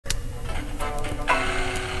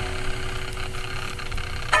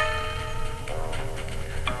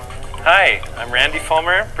Hi, I'm Randy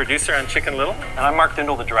Fulmer, producer on Chicken Little. And I'm Mark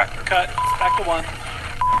Dindal, the director. Cut. Back to one.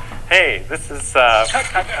 Hey, this is...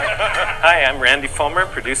 Hi, I'm Randy Fulmer,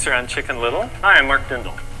 producer on Chicken Little. Hi, I'm Mark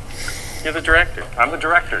Dindal. You're the director. I'm the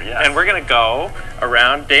director, yes. And we're going to go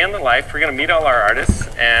around day in the life. We're going to meet all our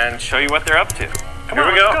artists and show you what they're up to.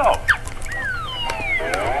 Here we go. Let's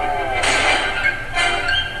go.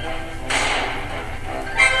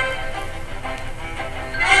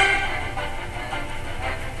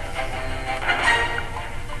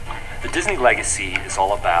 The Disney legacy is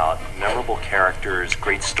all about memorable characters,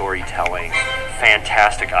 great storytelling,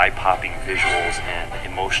 fantastic eye-popping visuals, and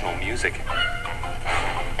emotional music.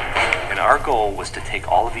 And our goal was to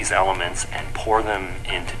take all of these elements and pour them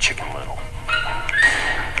into Chicken Little.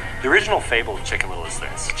 The original fable of Chicken Little is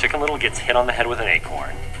this. Chicken Little gets hit on the head with an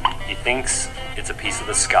acorn. He thinks it's a piece of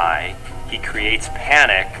the sky. He creates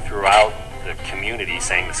panic throughout the community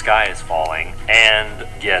saying the sky is falling, and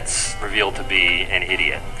gets revealed to be an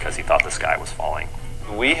idiot because he thought the sky was falling.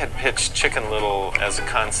 We had pitched Chicken Little as a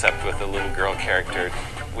concept with a little girl character.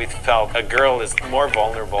 We felt a girl is more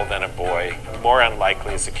vulnerable than a boy, more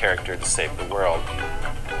unlikely as a character to save the world.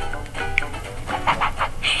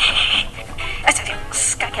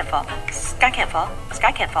 Sky can't fall. Sky can't fall.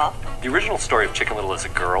 Sky can't fall. The original story of Chicken Little as a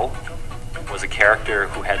girl was a character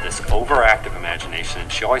who had this overactive imagination,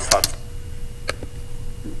 and she always thought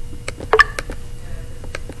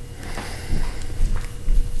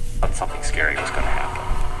something scary was going to happen.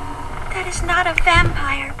 That is not a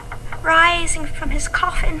vampire rising from his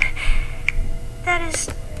coffin. That is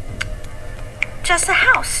just a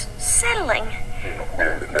house settling.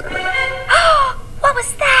 What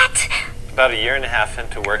was that? About a year and a half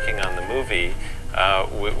into working on the movie,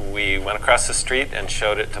 we went across the street and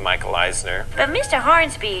showed it to Michael Eisner. But Mr.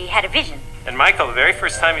 Hornsby had a vision. And Michael, the very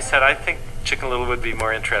first time he said, I think Chicken Little would be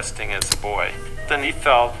more interesting as a boy. Then he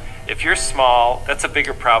felt, if you're small, that's a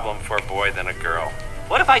bigger problem for a boy than a girl.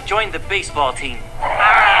 What if I joined the baseball team?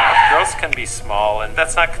 Girls can be small, and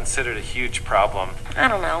that's not considered a huge problem. I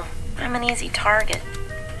don't know. I'm an easy target.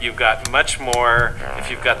 You've got much more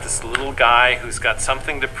if you've got this little guy who's got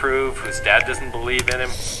something to prove, whose dad doesn't believe in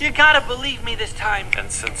him. You gotta believe me this time.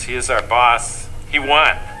 And since he is our boss, he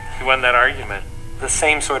won. He won that argument. the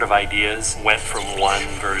same sort of ideas went from one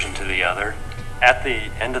version to the other. At the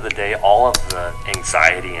end of the day, all of the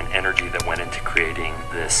anxiety and energy that went into creating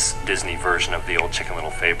this Disney version of the old Chicken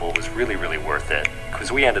Little fable was really, really worth it,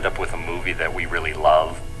 because we ended up with a movie that we really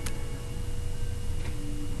love.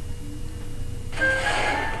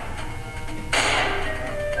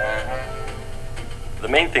 The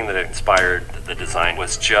main thing that inspired the design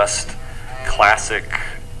was just classic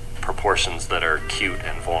proportions that are cute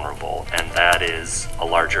and vulnerable, and that is a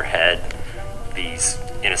larger head, these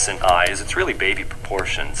innocent eyes. It's really baby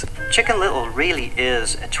proportions. Chicken Little really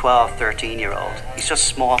is a 12, 13-year-old. He's just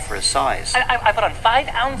small for his size. I put on 5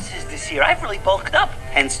 ounces this year. I've really bulked up.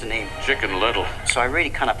 Hence the name. Chicken Little. So I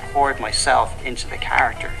really kind of poured myself into the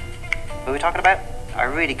character. What are we talking about? I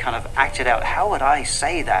really kind of acted out, how would I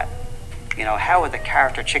say that? You know, how would the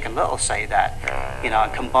character Chicken Little say that? You know,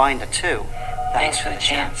 and combine the two. Thanks for the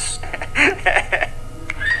chance.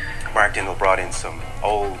 Mark Dindal brought in some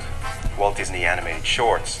old Walt Disney animated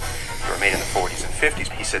shorts that were made in the 40s and 50s.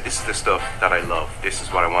 He said, this is the stuff that I love. This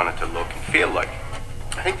is what I want it to look and feel like.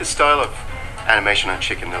 I think the style of animation on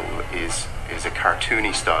Chicken Little is a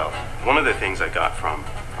cartoony style. One of the things I got from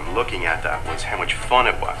looking at that was how much fun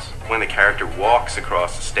it was. When the character walks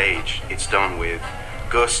across the stage, it's done with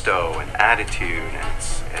gusto and attitude, and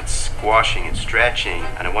it's squashing and stretching,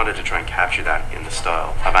 and I wanted to try and capture that in the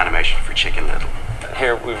style of animation for Chicken Little.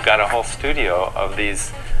 Here we've got a whole studio of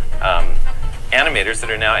these animators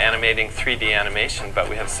that are now animating 3D animation, but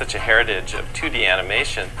we have such a heritage of 2D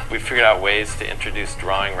animation. We figured out ways to introduce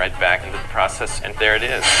drawing right back into the process, and there it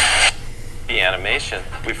is. The animation.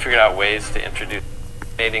 We figured out ways to introduce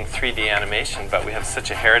 3D animation, but we have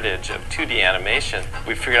such a heritage of 2D animation.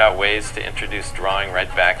 We figured out ways to introduce drawing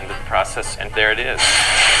right back into the process, and there it is.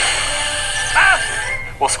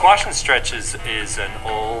 Ah! Well, squash and stretch is an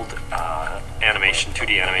old animation,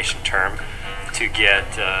 2D animation term to get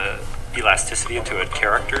elasticity into a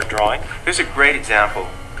character drawing. There's a great example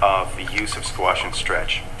of the use of squash and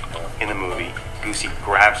stretch in the movie. Goosey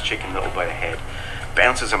grabs Chicken Little by the head,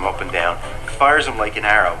 bounces him up and down, fires him like an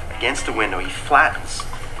arrow against the window. He flattens,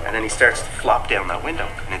 and then he starts to flop down that window.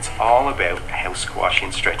 And it's all about how squashy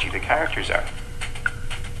and stretchy the characters are.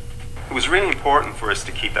 It was really important for us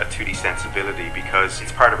to keep that 2D sensibility because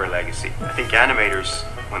it's part of our legacy. I think animators,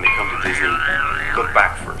 when they come to Disney, look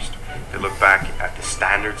back first. They look back at the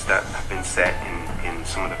standards that have been set in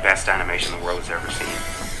some of the best animation the world has ever seen.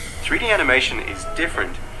 3D animation is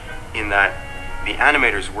different in that the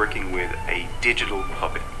animator is working with a digital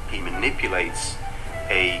puppet. He manipulates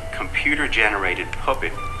a computer-generated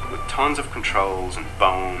puppet with tons of controls and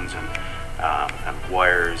bones and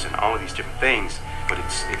wires and all of these different things, but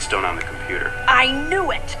it's done on the computer. I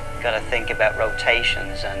knew it! Got to think about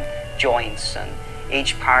rotations and joints, and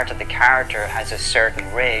each part of the character has a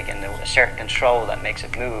certain rig and a certain control that makes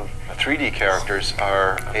it move. 3D characters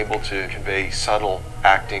are able to convey subtle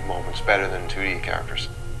acting moments better than 2D characters.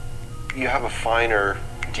 You have a finer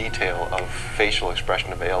detail of facial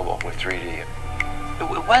expression available with 3D.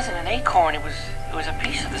 It wasn't an acorn, it was a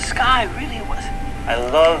piece of the sky, really it was. I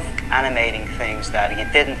love animating things that you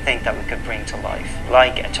didn't think that we could bring to life,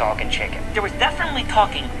 like a talking chicken. There was definitely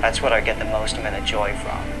talking. That's what I get the most amount of joy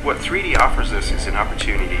from. What 3D offers us is an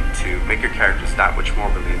opportunity to make your characters that much more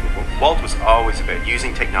believable. Walt was always about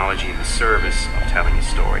using technology in the service of telling a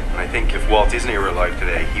story. And I think if Walt Disney were alive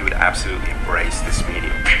today, he would absolutely embrace this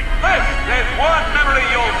medium. This is one